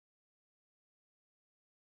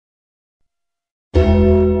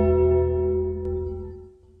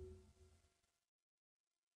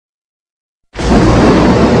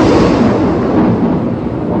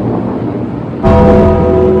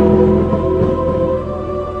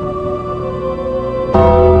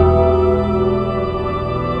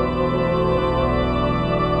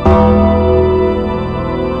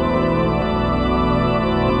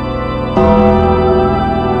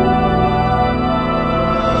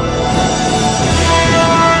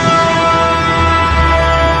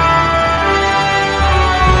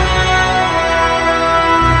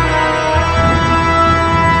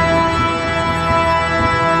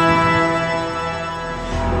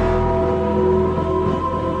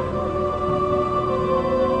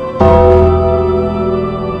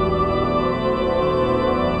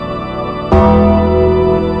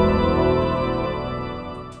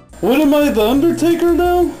the Undertaker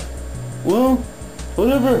now? Well,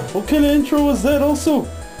 whatever. What kind of intro was that also?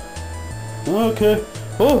 Okay.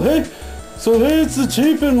 Oh, hey. So, hey, it's the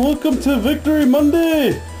Chief and welcome to Victory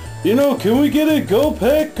Monday. You know, can we get it? Go,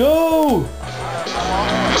 Pack, go!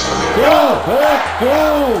 Go, Pack,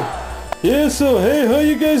 go! Yeah, so, hey, how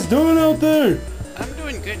you guys doing out there? I'm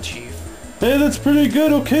doing good, Chief. Hey, that's pretty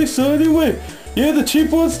good. Okay, so anyway, yeah, the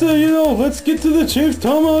Chief wants to, let's get to the Chief's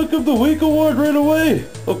Tomahawk of the Week award right away.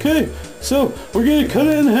 Okay, so we're gonna cut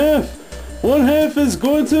it in half. One half is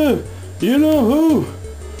going to, you know who?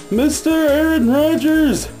 Mr. Aaron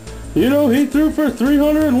Rodgers. You know, he threw for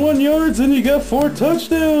 301 yards and he got 4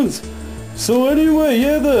 touchdowns. So anyway,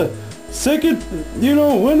 yeah, the second,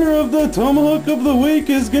 winner of the Tomahawk of the Week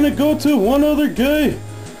is gonna go to one other guy.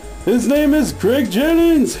 His name is Greg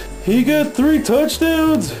Jennings. He got 3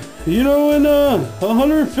 touchdowns, and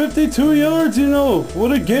 152 yards,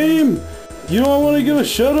 what a game. I want to give a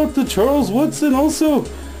shout out to Charles Woodson also.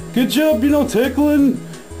 Good job, tackling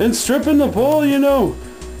and stripping the ball,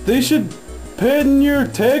 They should patent your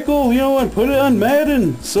tackle, and put it on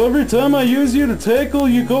Madden. So every time I use you to tackle,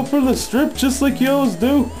 you go for the strip just like you always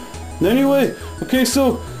do. Anyway, okay,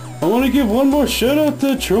 so I want to give one more shout out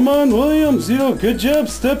to Tremont Williams. Good job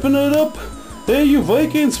stepping it up. Hey, you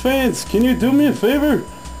Vikings fans, can you do me a favor?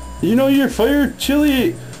 Your fire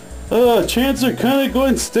chili chants are kind of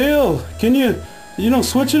going stale. Can you,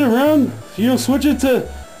 switch it around? Switch it to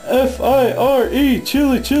F-I-R-E,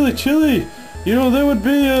 chili, chili, chili. That would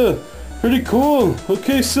be pretty cool.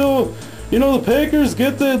 Okay, so, the Packers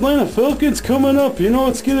get the Atlanta Falcons coming up.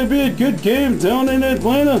 It's going to be a good game down in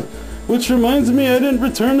Atlanta. Which reminds me, I didn't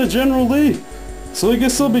return to General Lee. So I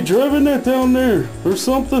guess I'll be driving that down there or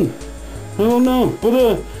something. I don't know.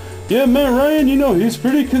 But, yeah, Matt Ryan, he's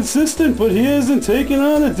pretty consistent, but he hasn't taken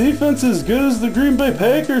on a defense as good as the Green Bay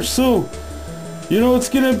Packers. So, it's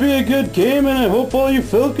going to be a good game, and I hope all you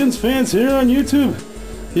Falcons fans here on YouTube,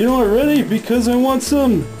 are ready, because I want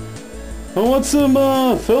some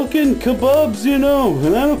Falcon kebabs,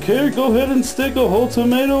 and I don't care. Go ahead and stick a whole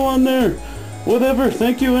tomato on there. Whatever,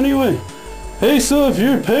 thank you anyway. Hey, so if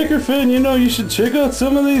you're a Packer fan, you should check out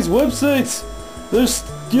some of these websites. There's,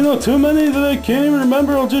 too many that I can't even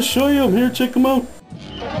remember. I'll just show you them here. Check them out.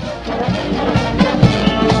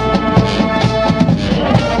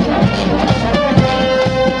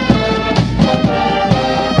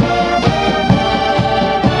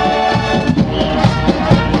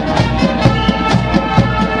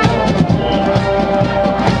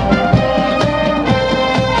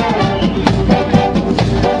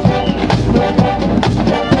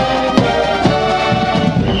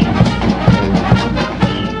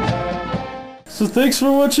 So thanks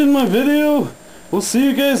for watching my video. We'll see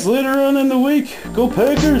you guys later on in the week. Go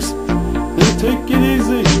Packers and take it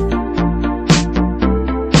easy.